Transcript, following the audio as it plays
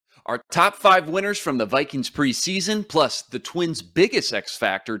Our top 5 winners from the Vikings preseason, plus the Twins' biggest X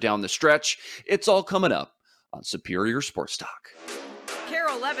factor down the stretch. It's all coming up on Superior Sports Talk. KARE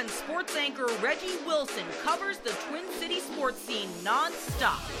 11 sports anchor Reggie Wilson covers the Twin City sports scene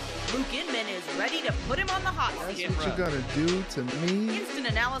non-stop. Luke Inman is ready to put him on the hot seat. That's what you're going to do to me? Instant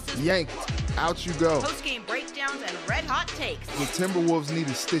analysis. Yanked. Out you go. Post-game breakdowns and red-hot takes. The Timberwolves need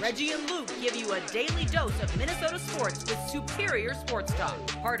a stitch. Reggie and Luke give you a daily dose of Minnesota sports with Superior Sports Talk.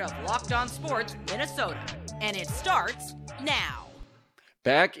 Part of Locked On Sports Minnesota. And it starts now.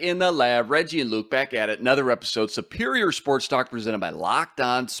 Back in the lab, Reggie and Luke back at it. Another episode, Superior Sports Talk, presented by Locked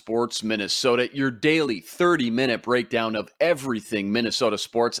On Sports Minnesota. Your daily 30-minute breakdown of everything Minnesota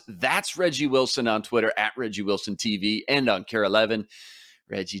sports. That's Reggie Wilson on Twitter, at Reggie Wilson TV, and on KARE 11.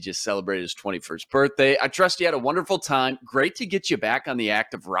 Reggie just celebrated his 21st birthday. I trust you had a wonderful time. Great to get you back on the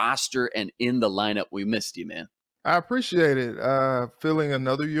active roster and in the lineup. We missed you, man. I appreciate it. Feeling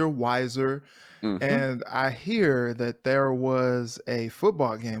another year wiser. Mm-hmm. And I hear that there was a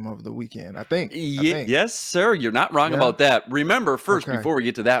football game over the weekend, I think. Yes, sir. You're not wrong about that. Remember, first, before we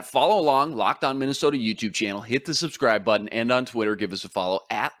get to that, follow along, Locked On Minnesota YouTube channel. Hit the subscribe button. And on Twitter, give us a follow,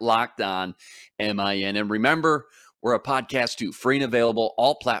 at Locked On MIN. And remember, we're a podcast too, free and available,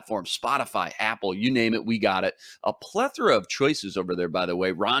 all platforms, Spotify, Apple, you name it, we got it. A plethora of choices over there, by the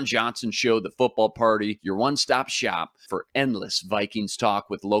way. Ron Johnson Show, The Football Party, your one-stop shop for endless Vikings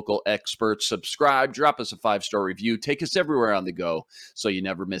talk with local experts. Subscribe, drop us a 5-star review, take us everywhere on the go so you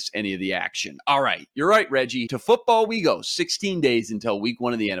never miss any of the action. All right, you're right, Reggie. To football we go. 16 days until week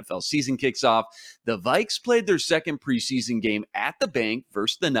 1 of the NFL season kicks off. The Vikes played their second preseason game at the bank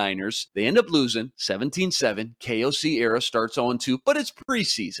versus the Niners. They end up losing 17-7. KOC era starts 0-2, but it's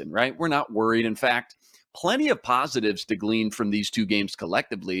preseason, right? We're not worried. In fact, plenty of positives to glean from these two games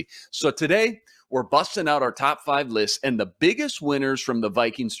collectively. So today, we're busting out our top 5 lists and the biggest winners from the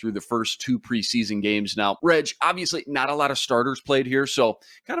Vikings through the first 2 preseason games. Now, Reg, obviously not a lot of starters played here, so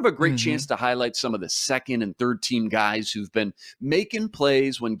kind of a great chance to highlight some of the second and third team guys who've been making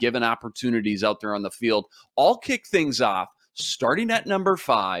plays when given opportunities out there on the field. I'll kick things off, starting at number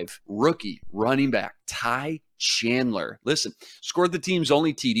 5, rookie running back Ty Chandler. Listen, scored the team's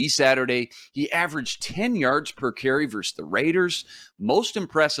only TD Saturday. He averaged 10 yards per carry versus the Raiders. Most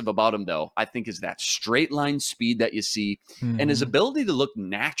impressive about him, though, I think, is that straight line speed that you see and his ability to look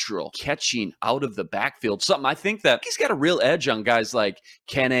natural, catching out of the backfield. Something I think that he's got a real edge on guys like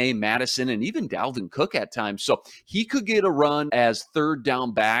Kenny, Madison, and even Dalvin Cook at times. So he could get a run as third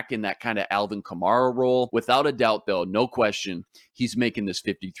down back in that kind of Alvin Kamara role. Without a doubt, though, no question, he's making this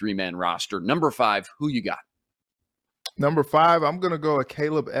 53-man roster. Number 5, who you got? Number 5, I'm going to go with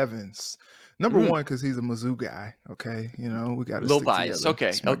Caleb Evans. Number 1, because he's a Mizzou guy. Okay. You know, we got to stick bias.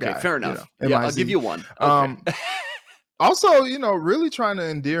 Together. Okay. Fair enough. You know, I'll give you one. Okay. Also, you know, really trying to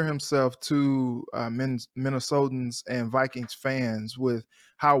endear himself to Minnesotans and Vikings fans with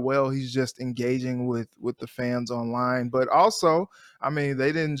how well he's just engaging with the fans online. But also, I mean,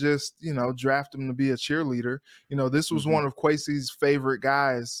 they didn't just, you know, draft him to be a cheerleader. You know, this was one of Kwesi's favorite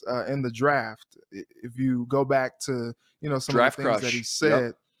guys in the draft. If you go back to, you know, some draft of the things crush. that he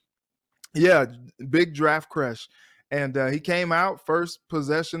said. Yeah, big draft crush. And he came out, first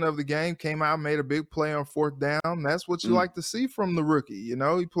possession of the game, came out, made a big play on 4th down. That's what you like to see from the rookie. You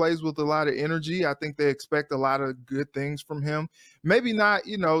know, he plays with a lot of energy. I think they expect a lot of good things from him. Maybe not,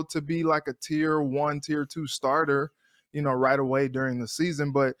 you know, to be like a tier 1, tier 2 starter, you know, right away during the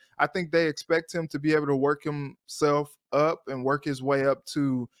season. But I think they expect him to be able to work himself up and work his way up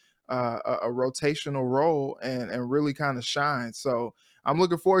to a rotational role and really kind of shine. So I'm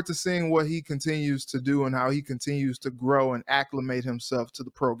looking forward to seeing what he continues to do and how he continues to grow and acclimate himself to the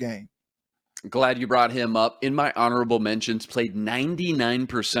pro game. Glad you brought him up. In my honorable mentions, played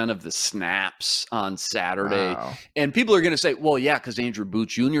 99% of the snaps on Saturday. Wow. And people are going to say, well, yeah, because Andrew Booth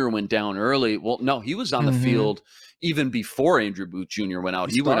Jr. went down early. Well, no, he was on the field even before Andrew Booth Jr. went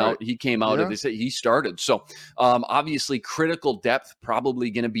out. He went out, he came out, and they said he started. So obviously critical depth probably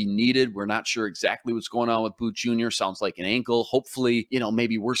going to be needed. We're not sure exactly what's going on with Booth Jr. Sounds like an ankle. Hopefully, you know,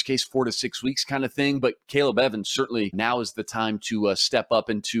 maybe worst case 4 to 6 weeks kind of thing. But Caleb Evans, certainly now is the time to step up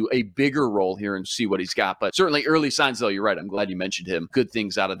into a bigger role here and see what he's got. But certainly early signs, though, you're right. I'm glad you mentioned him. Good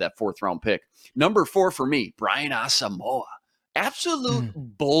things out of that 4th round pick. Number 4 for me, Brian Asamoah. Absolute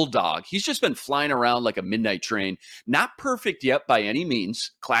bulldog. He's just been flying around like a midnight train. Not perfect yet by any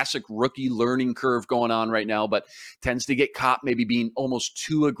means. Classic rookie learning curve going on right now, but tends to get caught maybe being almost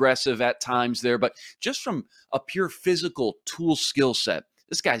too aggressive at times there. But just from a pure physical tool skill set,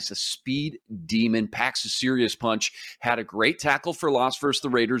 This guy's a speed demon, packs a serious punch, had a great tackle for loss versus the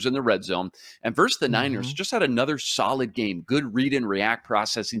Raiders in the red zone, and versus the Niners, just had another solid game, good read and react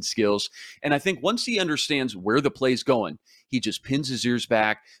processing skills. And I think once he understands where the play's going, he just pins his ears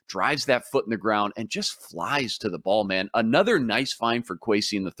back, drives that foot in the ground, and just flies to the ball, man. Another nice find for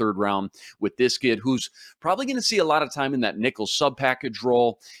Kwesi in the third round with this kid who's probably going to see a lot of time in that nickel sub-package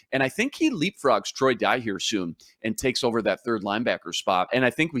role. And I think he leapfrogs Troy Dye here soon and takes over that third linebacker spot. And I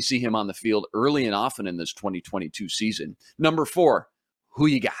think we see him on the field early and often in this 2022 season. Number 4, who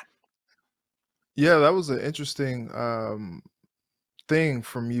you got? Yeah, that was an interesting thing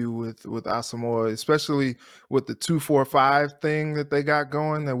from you with Asamoah, especially with the 2-4-5 thing that they got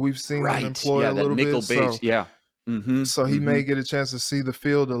going that we've seen them employ a little bit. So he may get a chance to see the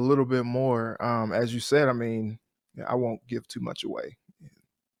field a little bit more. As you said, I mean, I won't give too much away.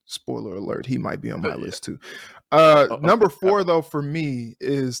 Spoiler alert, he might be on my list too. Number 4, though, for me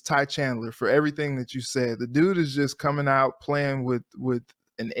is Ty Chandler. For everything that you said, the dude is just coming out playing with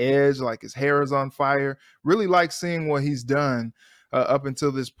an edge, like his hair is on fire. Really like seeing what he's done up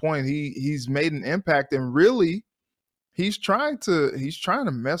until this point. He's made an impact, and really he's trying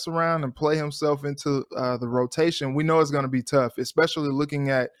to mess around and play himself into the rotation. We know it's going to be tough, especially looking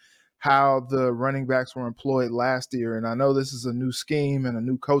at how the running backs were employed last year. And I know this is a new scheme and a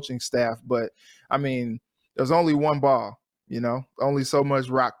new coaching staff, but I mean, there's only one ball, only so much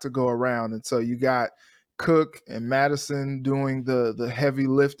rock to go around. And so you got Cook and Madison doing the heavy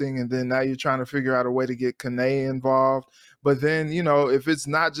lifting, and then now you're trying to figure out a way to get Kane involved. But then, if it's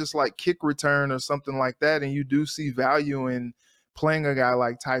not just like kick return or something like that, and you do see value in playing a guy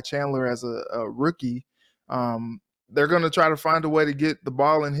like Ty Chandler as a rookie, they're going to try to find a way to get the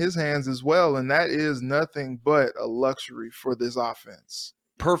ball in his hands as well, and that is nothing but a luxury for this offense.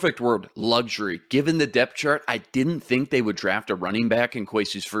 Perfect word, luxury. Given the depth chart, I didn't think they would draft a running back in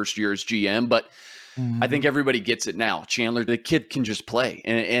Kwesi's first year as GM, but I think everybody gets it now. Chandler, the kid can just play.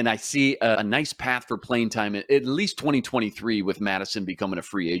 And I see a nice path for playing time at least 2023 with Madison becoming a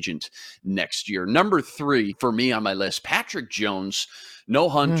free agent next year. Number 3 for me on my list, Patrick Jones. No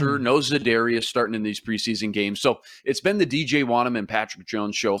Hunter, no Za'Darius starting in these preseason games. So it's been the DJ Wanham and Patrick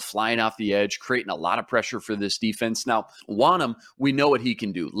Jones show, flying off the edge, creating a lot of pressure for this defense. Now, Wanham, we know what he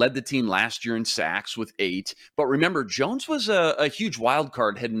can do. Led the team last year in sacks with 8. But remember, Jones was a huge wild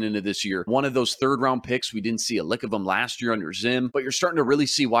card heading into this year. One of those third-round picks. We didn't see a lick of him last year under Zim, but you're starting to really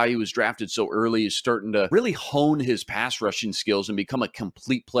see why he was drafted so early. He's starting to really hone his pass rushing skills and become a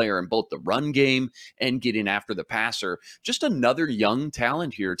complete player in both the run game and getting after the passer. Just another young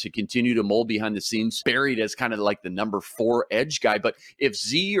talent here to continue to mold behind the scenes, buried as kind of like the number 4 edge guy. But if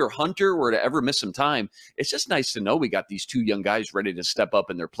Z or Hunter were to ever miss some time, it's just nice to know we got these 2 young guys ready to step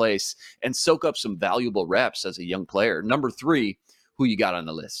up in their place and soak up some valuable reps as a young player. Number 3, who you got on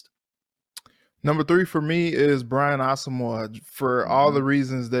the list? Number 3 for me is Brian Asamoah. For all the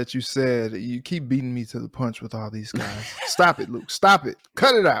reasons that you said. You keep beating me to the punch with all these guys. Stop it, Luke. Stop it.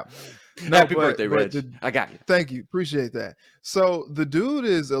 Cut it out. No, Happy birthday, Reg. I got you. Thank you. Appreciate that. So the dude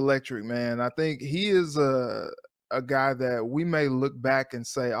is electric, man. I think he is a guy that we may look back and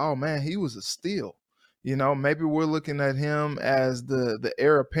say, oh, man, he was a steal. Maybe we're looking at him as the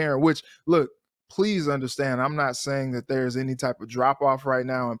heir apparent, which, look, please understand, I'm not saying that there's any type of drop-off right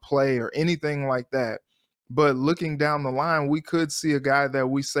now in play or anything like that. But looking down the line, we could see a guy that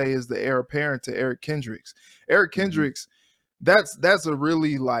we say is the heir apparent to Eric Kendricks. Eric Kendricks, that's a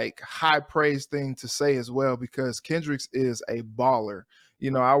really like high praise thing to say as well, because Kendricks is a baller.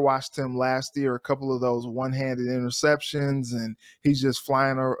 I watched him last year, a couple of those one-handed interceptions, and he's just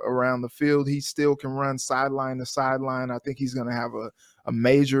flying around the field. He still can run sideline to sideline. I think he's going to have a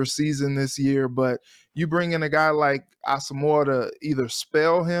major season this year. But you bring in a guy like Asamoah to either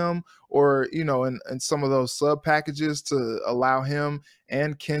spell him or, in some of those sub packages to allow him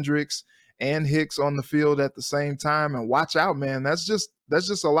and Kendricks and Hicks on the field at the same time. And watch out, man. That's just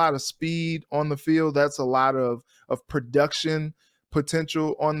a lot of speed on the field. That's a lot of production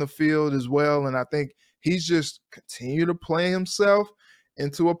potential on the field as well. And I think he's just continue to play himself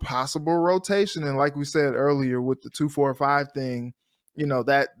into a possible rotation. And like we said earlier with the 2-4-5 thing,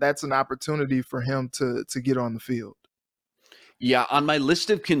 that's an opportunity for him to get on the field. Yeah, on my list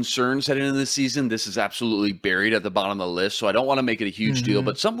of concerns heading into the season, this is absolutely buried at the bottom of the list, so I don't want to make it a huge deal,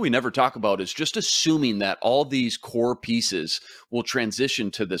 but something we never talk about is just assuming that all these core pieces will transition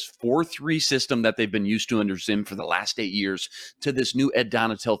to this 4-3 system that they've been used to under Zim for the last 8 years to this new Ed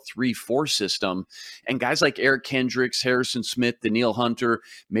Donatel 3-4 system. And guys like Eric Kendricks, Harrison Smith, Danielle Hunter,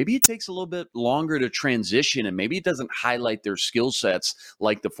 maybe it takes a little bit longer to transition, and maybe it doesn't highlight their skill sets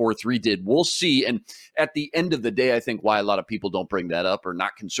like the 4-3 did. We'll see. And at the end of the day, I think why a lot of people don't bring that up or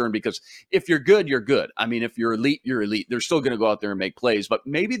not concerned, because if you're good, you're good. I mean, if you're elite, you're elite. They're still going to go out there and make plays, but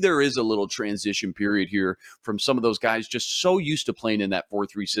maybe there is a little transition period here from some of those guys just so used to playing in that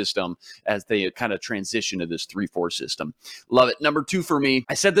 4-3 system as they kind of transition to this 3-4 system. Love it. Number 2 for me,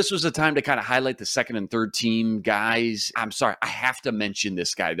 I said this was a time to kind of highlight the second and third team guys. I'm sorry, I have to mention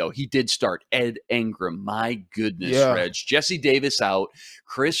this guy, though. He did start. Ed Ingram. My goodness, Reg. Jesse Davis out,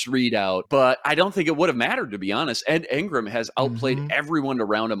 Chris Reed out, but I don't think it would have mattered, to be honest. Ed Ingram has outplayed everyone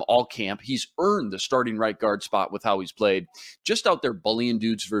around him all camp. He's earned the starting right guard spot with how he's played. Just out there bullying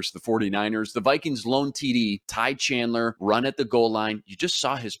dudes versus the 49ers. The Vikings lone TD, Ty Chandler, run at the goal line. You just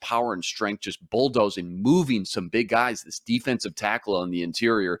saw his power and strength just bulldozing, moving some big guys, this defensive tackle on the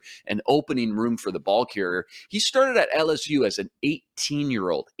interior, and opening room for the ball carrier. He started at LSU as an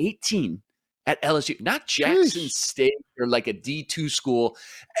 18-year-old. 18 at LSU, not Jackson State or like a D2 school.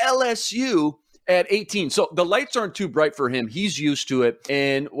 LSU at 18. So the lights aren't too bright for him. He's used to it.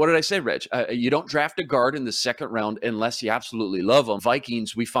 And what did I say, Reg? You don't draft a guard in the second round unless you absolutely love him.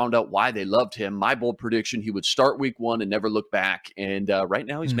 Vikings, we found out why they loved him. My bold prediction, he would start week 1 and never look back. And right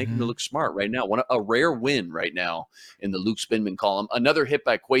now he's making me look smart right now. A rare win right now in the Luke Spinman column. Another hit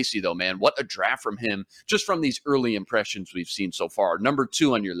by Kwesi, though, man. What a draft from him just from these early impressions we've seen so far. Number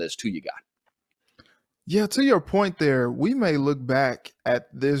 2 on your list, who you got? Yeah, to your point there, we may look back at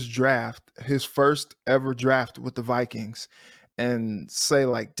this draft, his first ever draft with the Vikings, and say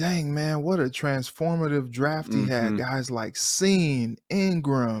like, dang, man, what a transformative draft he had. Guys like Seen,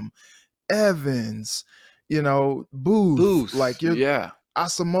 Ingram, Evans, Booth. Like,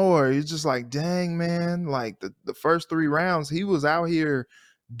 Asamoah. You're just like, dang, man, like the first 3 rounds, he was out here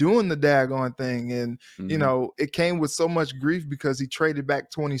doing the daggone thing. And, it came with so much grief because he traded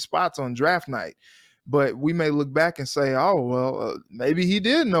back 20 spots on draft night. But we may look back and say, oh, well, maybe he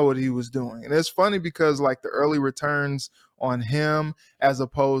did know what he was doing. And it's funny because like the early returns on him as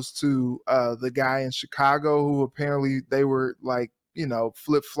opposed to the guy in Chicago who apparently they were like,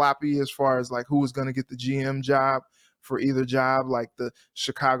 flip-floppy as far as like who was going to get the GM job for either job. Like the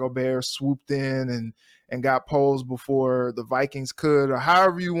Chicago Bears swooped in and got polls before the Vikings could, or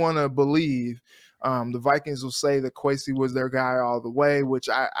however you want to believe. The Vikings will say that Kwesi was their guy all the way, which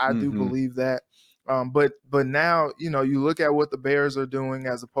I do believe that. But now, you look at what the Bears are doing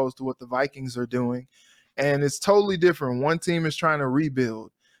as opposed to what the Vikings are doing, and it's totally different. One team is trying to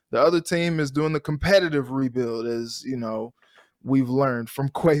rebuild. The other team is doing the competitive rebuild, as, we've learned from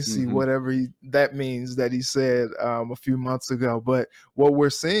Kwesi, whatever that means that he said a few months ago. But what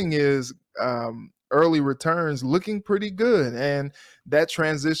we're seeing is early returns looking pretty good, and that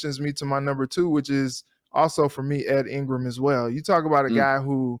transitions me to my number 2, which is also for me, Ed Ingram as well. You talk about a guy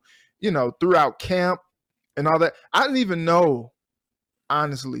who, throughout camp and all that. I didn't even know,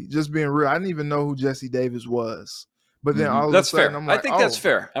 honestly, just being real, I didn't even know who Jesse Davis was. But then all of a sudden, I'm like, I think that's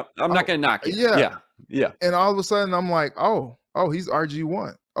fair. I'm not going to knock it. Yeah. And all of a sudden, I'm like, oh, he's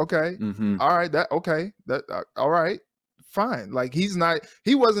RG1. Okay. All right. All right. Fine. Like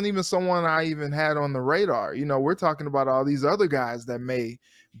he wasn't even someone I even had on the radar. We're talking about all these other guys that may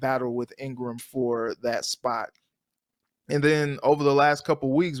battle with Ingram for that spot. And then over the last couple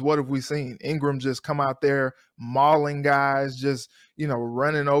of weeks, what have we seen? Ingram just come out there mauling guys, just,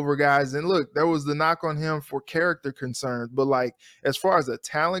 running over guys. And look, there was the knock on him for character concerns. But like, as far as a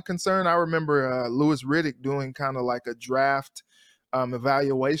talent concern, I remember Louis Riddick doing kind of like a draft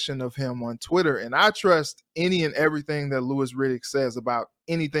evaluation of him on Twitter. And I trust any and everything that Louis Riddick says about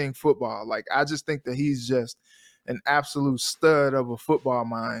anything football. Like, I just think that he's just an absolute stud of a football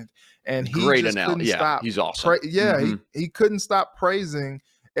mind. And he just couldn't stop. He's awesome. He couldn't stop praising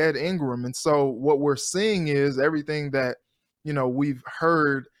Ed Ingram. And so what we're seeing is everything that, we've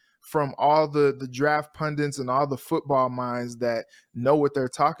heard from all the draft pundits and all the football minds that know what they're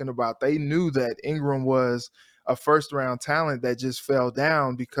talking about. They knew that Ingram was a first-round talent that just fell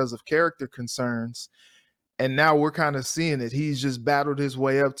down because of character concerns. And now we're kind of seeing it. He's just battled his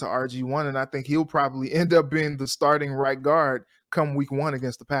way up to RG1, and I think he'll probably end up being the starting right guard come week 1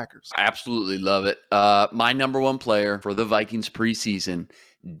 against the Packers. I absolutely love it. My number 1 player for the Vikings preseason,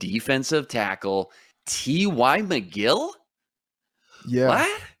 defensive tackle, T.Y. McGill? Yeah.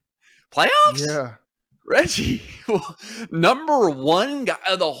 What? Playoffs? Yeah. Reggie, number 1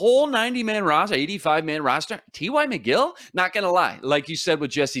 guy, the whole 90-man roster, 85-man roster, T.Y. McGill? Not going to lie. Like you said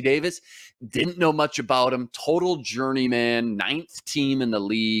with Jesse Davis, didn't know much about him. Total journeyman, 9th team in the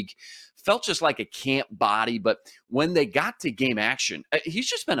league. Felt just like a camp body, but when they got to game action, he's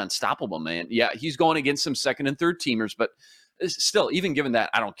just been unstoppable, man. Yeah, he's going against some second and third teamers, but still, even given that,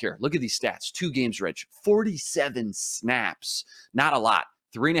 I don't care. Look at these stats. 2 games, Reg. 47 snaps. Not a lot.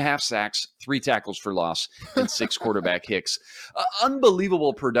 3.5 sacks, 3 tackles for loss, and 6 quarterback hits.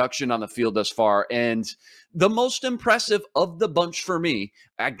 Unbelievable production on the field thus far. And the most impressive of the bunch for me,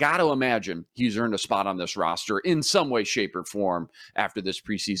 I got to imagine he's earned a spot on this roster in some way, shape, or form after this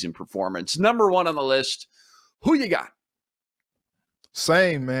preseason performance. Number 1 on the list, who you got?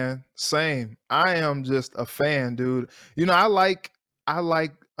 Same, man. Same. I am just a fan, dude. I like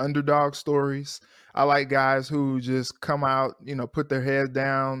underdog stories. I like guys who just come out, put their head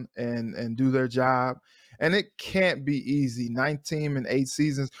down and do their job. And it can't be easy. 19 and 8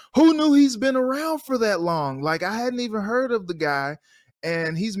 seasons. Who knew he's been around for that long? Like, I hadn't even heard of the guy,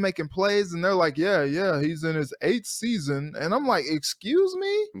 and he's making plays, and they're like, yeah, he's in his 8th season. And I'm like, excuse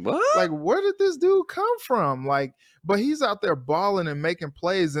me? What? Like, where did this dude come from? Like, but he's out there balling and making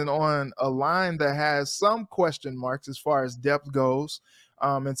plays and on a line that has some question marks as far as depth goes,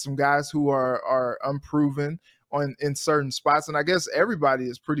 and some guys who are unproven in certain spots. And I guess everybody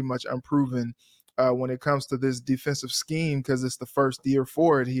is pretty much unproven when it comes to this defensive scheme, because it's the first year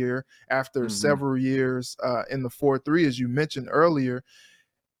for it here after several years in the 4-3, as you mentioned earlier.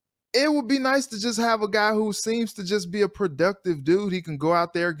 It would be nice to just have a guy who seems to just be a productive dude. He can go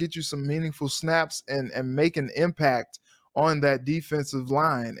out there, get you some meaningful snaps and make an impact on that defensive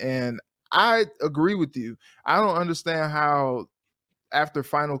line. And I agree with you. I don't understand how after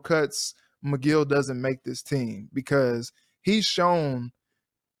final cuts, McGill doesn't make this team, because he's shown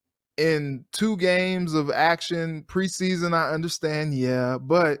in 2 games of action, preseason, I understand,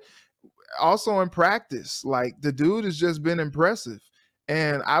 but also in practice, like, the dude has just been impressive.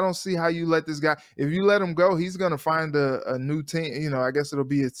 And I don't see how you let this guy, if you let him go, he's going to find a new team. I guess it'll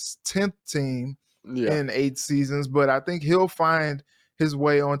be his 10th team in 8 seasons, but I think he'll find his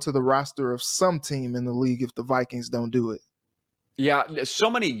way onto the roster of some team in the league if the Vikings don't do it. Yeah,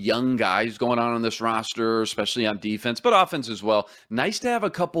 so many young guys going on this roster, especially on defense, but offense as well. Nice to have a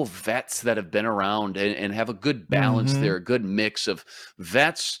couple vets that have been around and have a good balance there, a good mix of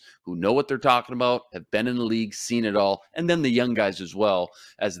vets who know what they're talking about, have been in the league, seen it all, and then the young guys as well,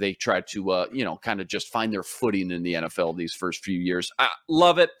 as they try to, kind of just find their footing in the NFL these first few years. I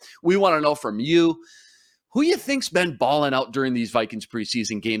love it. We want to know from you, who you think's been balling out during these Vikings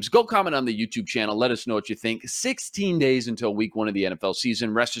preseason games? Go comment on the YouTube channel. Let us know what you think. 16 days until week 1 of the NFL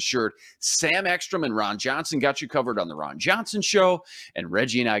season. Rest assured, Sam Ekstrom and Ron Johnson got you covered on the Ron Johnson Show, and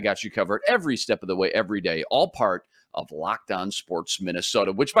Reggie and I got you covered every step of the way, every day, all part of Locked On Sports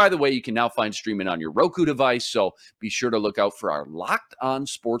Minnesota, which, by the way, you can now find streaming on your Roku device. So be sure to look out for our Locked On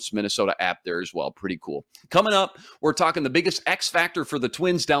Sports Minnesota app there as well. Pretty cool. Coming up, we're talking the biggest X factor for the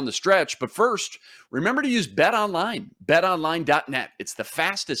Twins down the stretch. But first, remember to use BetOnline, betonline.net. It's the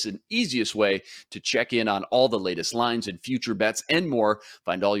fastest and easiest way to check in on all the latest lines and future bets and more.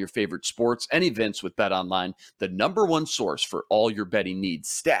 Find all your favorite sports and events with BetOnline, the #1 source for all your betting needs,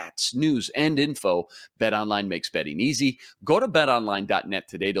 stats, news, and info. BetOnline makes betting easy. Go to betonline.net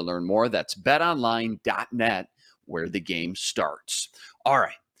today to learn more. That's betonline.net, where the game starts. All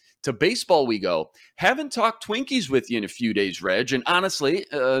right. To baseball we go. Haven't talked Twinkies with you in a few days, Reg. And honestly,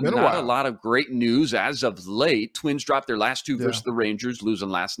 not a lot of great news as of late. Twins dropped their last 2 versus the Rangers, losing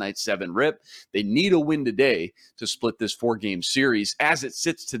last night 7-rip. They need a win today to split this 4-game series. As it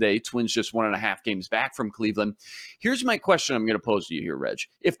sits today, Twins just 1.5 games back from Cleveland. Here's my question I'm going to pose to you here, Reg.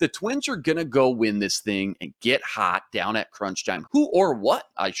 If the Twins are going to go win this thing and get hot down at crunch time, who or what,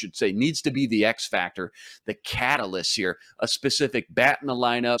 I should say, needs to be the X factor, the catalyst here? A specific bat in the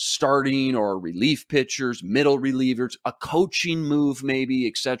lineup, starting or relief pitchers, middle relievers, a coaching move maybe,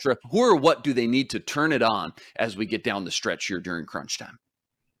 etc. Who or what do they need to turn it on as we get down the stretch here during crunch time?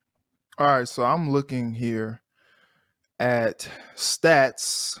 All right, so I'm looking here at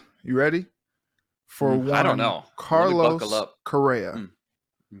stats. You ready? For one, I don't know. Carlos Correa.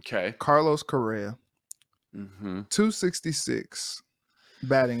 Okay. Carlos Correa. 266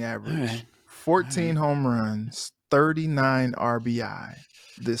 batting average. 14 home runs, 39 RBI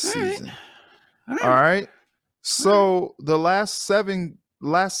this season. All right. So the last seven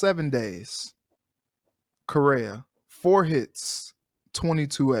days, Correa, 4 hits,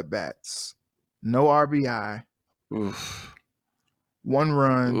 22 at bats, no RBI, 1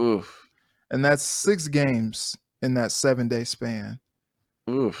 run, and that's 6 games in that 7-day span.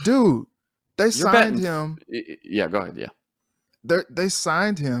 Dude, they signed him. Yeah, go ahead. Yeah, they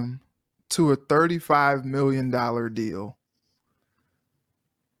signed him to a $35 million deal.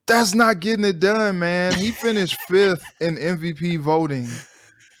 That's not getting it done, man. He finished 5th in MVP voting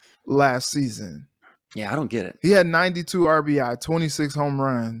last season. Yeah, I don't get it. He had 92 RBI, 26 home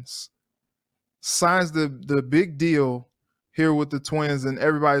runs. Signs the big deal here with the Twins, and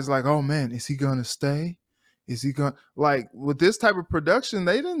everybody's like, oh, man, is he going to stay? Is he going like with this type of production?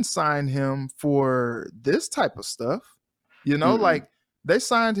 They didn't sign him for this type of stuff. You know, like they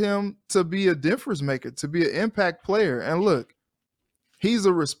signed him to be a difference maker, to be an impact player. And look, he's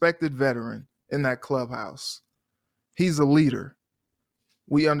a respected veteran in that clubhouse. He's a leader.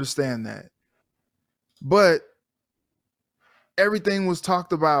 We understand that. But everything was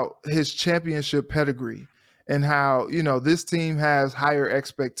talked about his championship pedigree and how, you know, this team has higher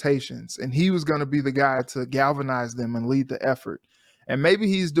expectations and he was going to be the guy to galvanize them and lead the effort. And maybe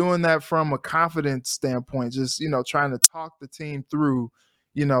he's doing that from a confidence standpoint, just, you know, trying to talk the team through,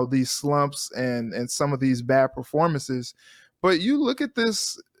 you know, these slumps and some of these bad performances. But you look at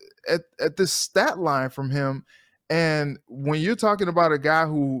this at this stat line from him, and when you're talking about a guy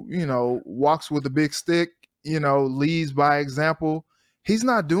who, you know, walks with a big stick, you know, leads by example, he's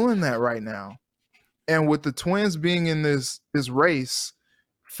not doing that right now. And with the Twins being in this race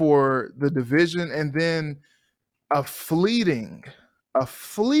for the division and then a fleeting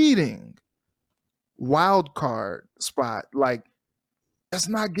wild card spot, like that's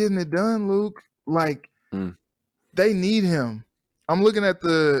not getting it done, Luke. Like they need him. I'm looking at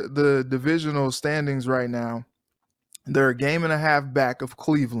the divisional standings right now. They're a game and a half back of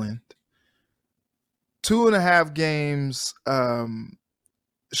Cleveland. 2.5 games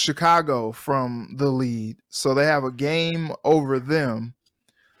Chicago from the lead. So they have a game over them.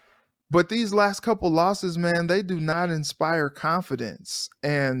 But these last couple losses, man, they do not inspire confidence.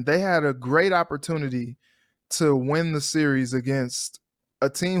 And they had a great opportunity to win the series against a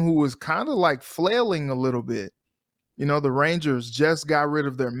team who was kind of like flailing a little bit. You know, the Rangers just got rid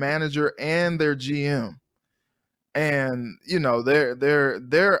of their manager and their GM. And, you know,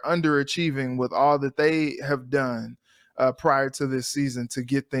 they're underachieving with all that they have done prior to this season to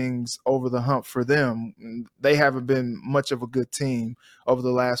get things over the hump for them. They haven't been much of a good team over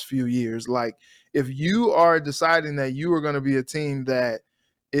the last few years. Like, if you are deciding that you are going to be a team that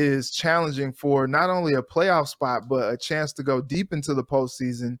is challenging for not only a playoff spot, but a chance to go deep into the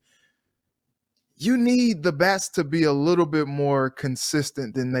postseason, you need the bats to be a little bit more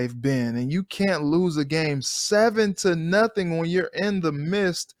consistent than they've been. And you can't lose a game 7-0 when you're in the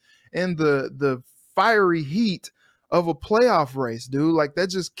midst, in the fiery heat of a playoff race, dude. Like, that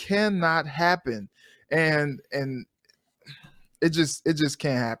just cannot happen. And it just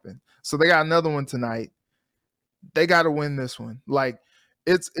can't happen. So they got another one tonight. They got to win this one. Like,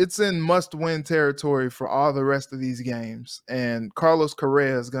 it's in must-win territory for all the rest of these games, and Carlos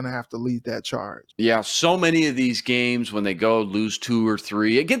Correa is going to have to lead that charge. Yeah, so many of these games when they go lose 2 or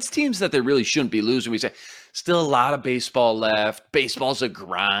 3 against teams that they really shouldn't be losing, we say, still a lot of baseball left. Baseball's a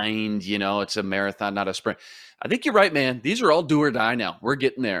grind, you know, it's a marathon, not a sprint. I think you're right, man. These are all do or die now. We're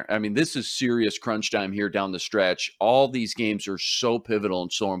getting there. I mean, this is serious crunch time here down the stretch. All these games are so pivotal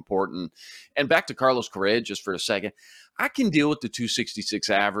and so important. And back to Carlos Correa just for a second. I can deal with the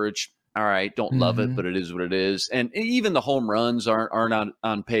 266 average. All right, don't love it, but it is what it is. And even the home runs aren't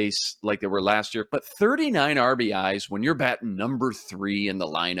on pace like they were last year. But 39 RBIs when you're batting number 3 in the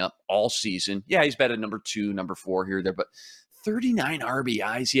lineup all season. Yeah, he's batted number 2, number 4 here or there, but 39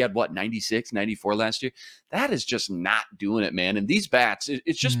 RBIs. He had, 96, 94 last year? That is just not doing it, man. And these bats,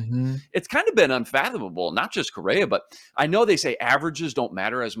 it's just, it's kind of been unfathomable, not just Correa, but I know they say averages don't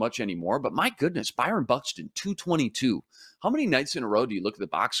matter as much anymore, but my goodness, Byron Buxton, 222. How many nights in a row do you look at the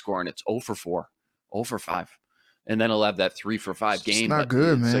box score and it's 0 for 4, 0 for 5? And then he'll have that 3 for 5 game. It's not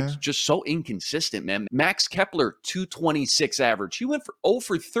good, man. Like just so inconsistent, man. Max Kepler, 226 average. He went for 0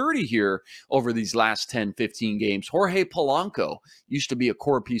 for 30 here over these last 10, 15 games. Jorge Polanco used to be a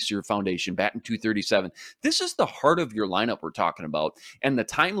core piece of your foundation, batting 237. This is the heart of your lineup we're talking about. And the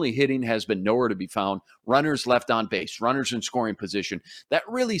timely hitting has been nowhere to be found. Runners left on base, runners in scoring position. That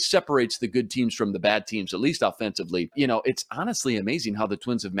really separates the good teams from the bad teams, at least offensively. You know, it's honestly amazing how the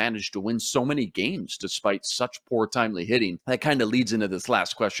Twins have managed to win so many games despite such poor timely hitting. That kind of leads into this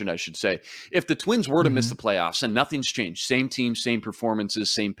last question, I should say. If the Twins were to miss the playoffs and nothing's changed, same team, same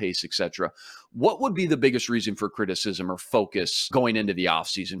performances, same pace, etc., what would be the biggest reason for criticism or focus going into the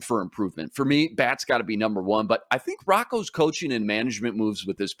offseason for improvement? For me, bats got to be number one, but I think Rocco's coaching and management moves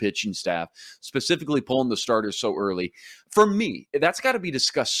with his pitching staff, specifically pulling the starters so early, for me, that's got to be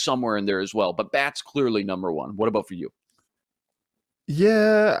discussed somewhere in there as well, but bats clearly number one. What about for you?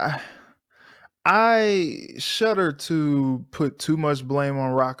 Yeah, I shudder to put too much blame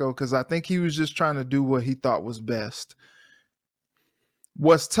on Rocco because I think he was just trying to do what he thought was best.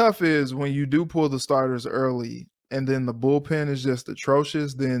 What's tough is when you do pull the starters early and then the bullpen is just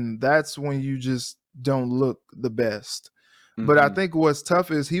atrocious, then that's when you just don't look the best. But I think what's tough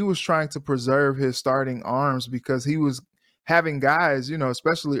is he was trying to preserve his starting arms because he was having guys, you know,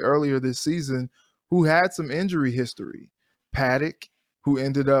 especially earlier this season, who had some injury history. Paddock, who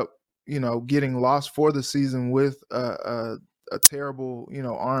ended up, getting lost for the season with a terrible,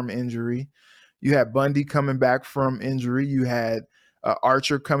 arm injury. You had Bundy coming back from injury. You had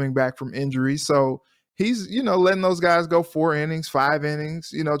Archer coming back from injury. So he's, letting those guys go 4 innings, 5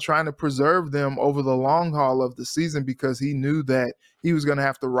 innings, trying to preserve them over the long haul of the season, because he knew that he was going to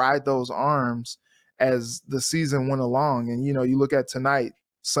have to ride those arms as the season went along. And, you look at tonight,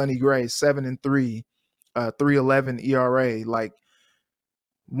 Sonny Gray, 7-3, 3.11 ERA, like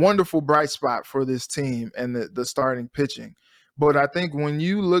wonderful bright spot for this team and the starting pitching. But I think when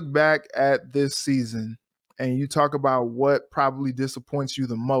you look back at this season and you talk about what probably disappoints you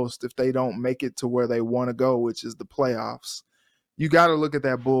the most if they don't make it to where they want to go, which is the playoffs, you got to look at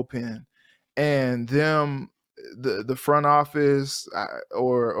that bullpen and them, the front office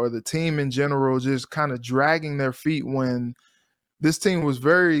or the team in general, just kind of dragging their feet when this team was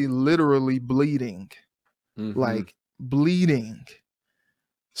very literally bleeding, like bleeding.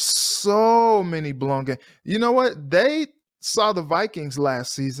 So many blown games. You know what? They saw the Vikings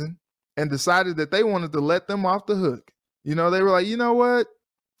last season and decided that they wanted to let them off the hook. They were like, you know what?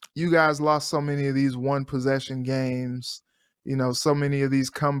 You guys lost so many of these one possession games. So many of these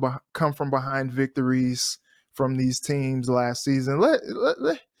come from behind victories from these teams last season.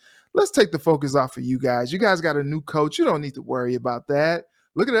 Let's take the focus off of you guys. You guys got a new coach. You don't need to worry about that.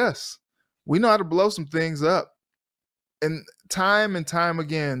 Look at us. We know how to blow some things up. And time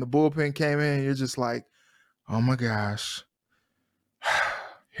again, the bullpen came in and you're just like, oh my gosh,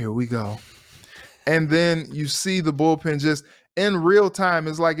 here we go. And then you see the bullpen just in real time.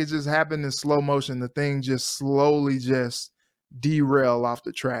 It's like it just happened in slow motion. The thing just slowly just derail off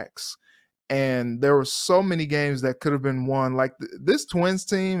the tracks. And there were so many games that could have been won. Like this Twins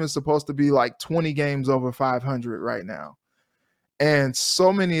team is supposed to be like 20 games over 500 right now. And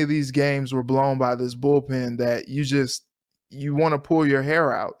so many of these games were blown by this bullpen that you want to pull your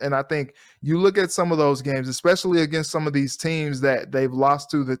hair out. And I think you look at some of those games, especially against some of these teams that they've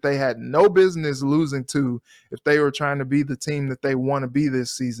lost to, that they had no business losing to if they were trying to be the team that they want to be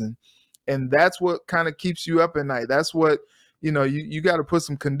this season. And that's what kind of keeps you up at night. That's what, you got to put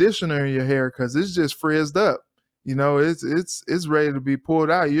some conditioner in your hair because it's just frizzed up. It's ready to be pulled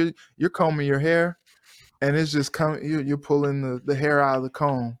out. You're combing your hair and it's just coming. You're pulling the hair out of the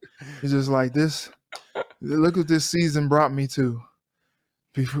comb. It's just like this. Look what this season brought me to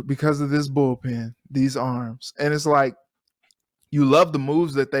because of this bullpen, these arms. And it's like you love the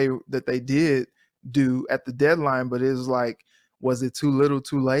moves that they did do at the deadline, but it's like, was it too little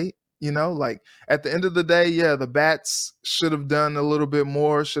too late? Like at the end of the day, yeah, the bats should have done a little bit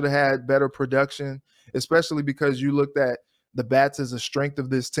more, should have had better production, especially because you looked at the bats as a strength of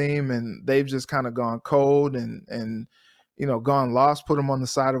this team and they've just kind of gone cold and gone lost, put them on the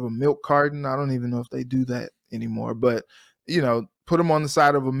side of a milk carton. I don't even know if they do that anymore, but, put them on the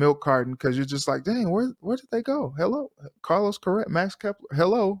side of a milk carton because you're just like, dang, where did they go? Hello, Carlos Correa, Max Kepler.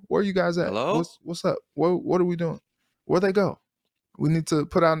 Hello, where are you guys at? Hello? What's up? What are we doing? Where'd they go? We need to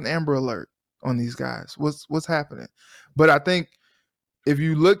put out an Amber Alert on these guys. What's happening? But I think if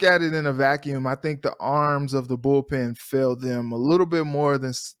you look at it in a vacuum, I think the arms of the bullpen failed them a little bit more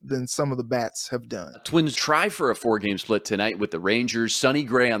than some of the bats have done. Twins try for a 4-game split tonight with the Rangers. Sonny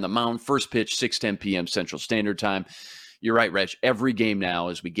Gray on the mound. First pitch, 6:10 p.m. Central Standard Time. You're right, Reg. Every game now,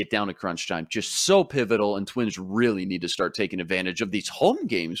 as we get down to crunch time, just so pivotal, and Twins really need to start taking advantage of these home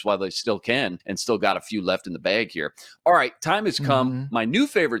games while they still can and still got a few left in the bag here. All right, time has come. My new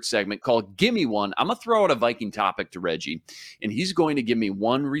favorite segment called Gimme One. I'm going to throw out a Viking topic to Reggie, and he's going to give me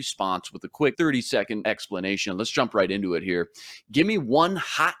one response with a quick 30-second explanation. Let's jump right into it here. Give me one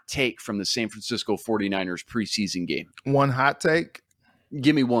hot take from the San Francisco 49ers preseason game. One hot take?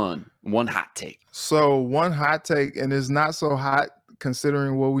 Give me one hot take. So one hot take, and it's not so hot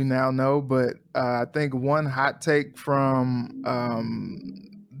considering what we now know, but I think one hot take from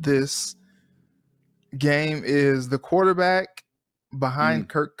this game is the quarterback behind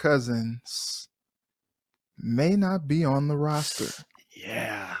Kirk Cousins may not be on the roster.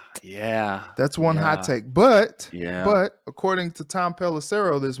 Yeah. That's one hot take. But according to Tom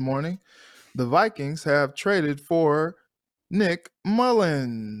Pelissero this morning, the Vikings have traded for Nick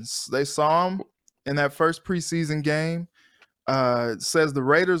Mullens. They saw him in that first preseason game. It says the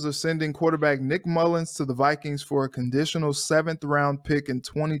Raiders are sending quarterback Nick Mullens to the Vikings for a conditional 7th-round pick in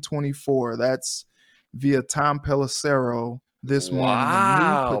 2024. That's via Tom Pelissero this morning.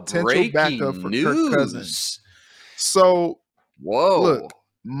 Wow, a new potential backup for Kirk Cousins. So, look,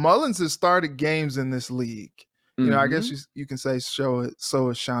 Mullens has started games in this league. I guess you can say so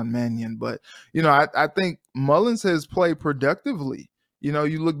is Sean Mannion. But, I think Mullens has played productively You know,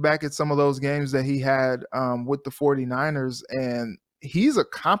 you look back at some of those games that he had with the 49ers, and he's a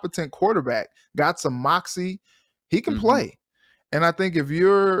competent quarterback, got some moxie. He can play. And I think if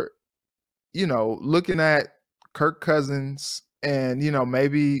you're, looking at Kirk Cousins and,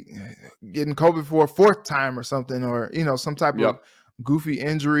 maybe getting COVID for a fourth time or something, or, some type of goofy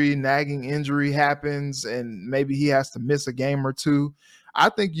injury, nagging injury happens, and maybe he has to miss a game or two, I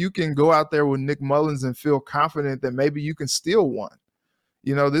think you can go out there with Nick Mullens and feel confident that maybe you can steal one.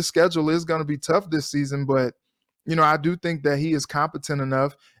 This schedule is going to be tough this season, but, I do think that he is competent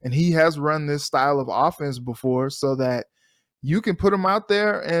enough, and he has run this style of offense before, so that you can put him out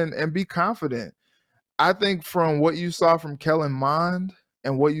there and be confident. I think from what you saw from Kellen Mond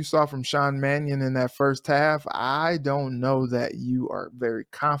and what you saw from Sean Mannion in that first half, I don't know that you are very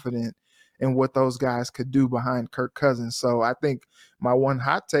confident in what those guys could do behind Kirk Cousins. So I think my one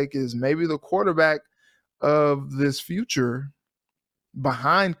hot take is maybe the quarterback of this future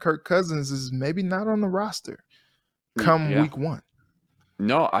behind Kirk Cousins is maybe not on the roster come week one.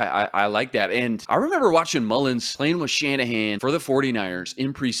 No, I like that. And I remember watching Mullens playing with Shanahan for the 49ers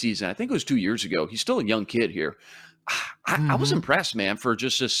in preseason. I think it was 2 years ago. He's still a young kid here. I was impressed, man, for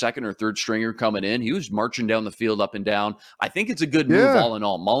just a second or third stringer coming in. He was marching down the field up and down. I think it's a good move all in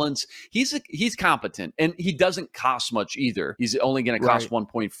all. Mullens, he's competent, and he doesn't cost much either. He's only going to cost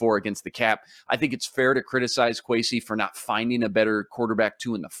 1.4 against the cap. I think it's fair to criticize Kwesi for not finding a better quarterback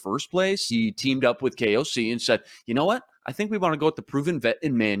two in the first place. He teamed up with KOC and said, you know what? I think we want to go with the proven vet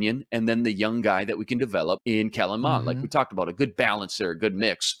in Mannion and then the young guy that we can develop in Kellen Mond. Like we talked about, a good balance there, a good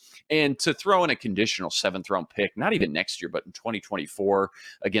mix. And to throw in a conditional 7th-round pick, not even next year, but in 2024,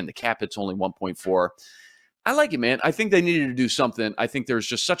 again, the cap hit's only 1.4. I like it, man. I think they needed to do something. I think there's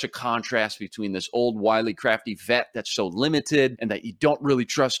just such a contrast between this old, wily, crafty vet that's so limited and that you don't really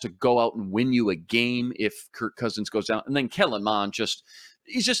trust to go out and win you a game if Kirk Cousins goes down. And then Kellen Mond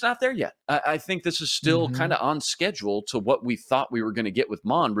he's just not there yet. I think this is still kind of on schedule to what we thought we were going to get with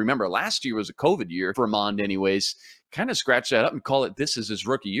Mond. Remember, last year was a COVID year for Mond anyways. Kind of scratch that up and call it this is his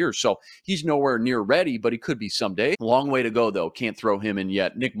rookie year. So he's nowhere near ready, but he could be someday. Long way to go, though. Can't throw him in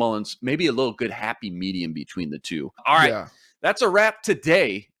yet. Nick Mullens, maybe a little good happy medium between the two. All right. Yeah. That's a wrap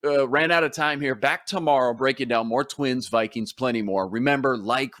today. Ran out of time here. Back tomorrow, breaking down more Twins, Vikings, plenty more. Remember,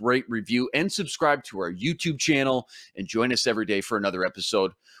 like, rate, review, and subscribe to our YouTube channel. And join us every day for another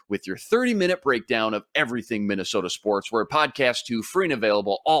episode with your 30-minute breakdown of everything Minnesota sports. We're a podcast too, free and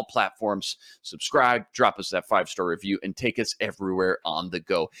available, all platforms. Subscribe, drop us that 5-star review, and take us everywhere on the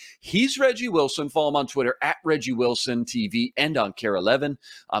go. He's Reggie Wilson. Follow him on Twitter at Reggie Wilson TV and on Care 11.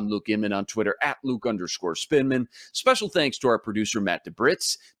 I'm Luke Inman on Twitter at Luke_Spinman. Special thanks to our producer, Matt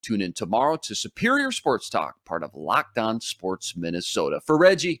DeBritz. Tune in tomorrow to Superior Sports Talk, part of Locked On Sports Minnesota. For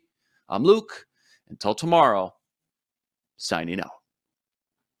Reggie, I'm Luke. Until tomorrow, signing out.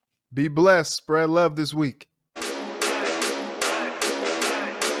 Be blessed. Spread love this week.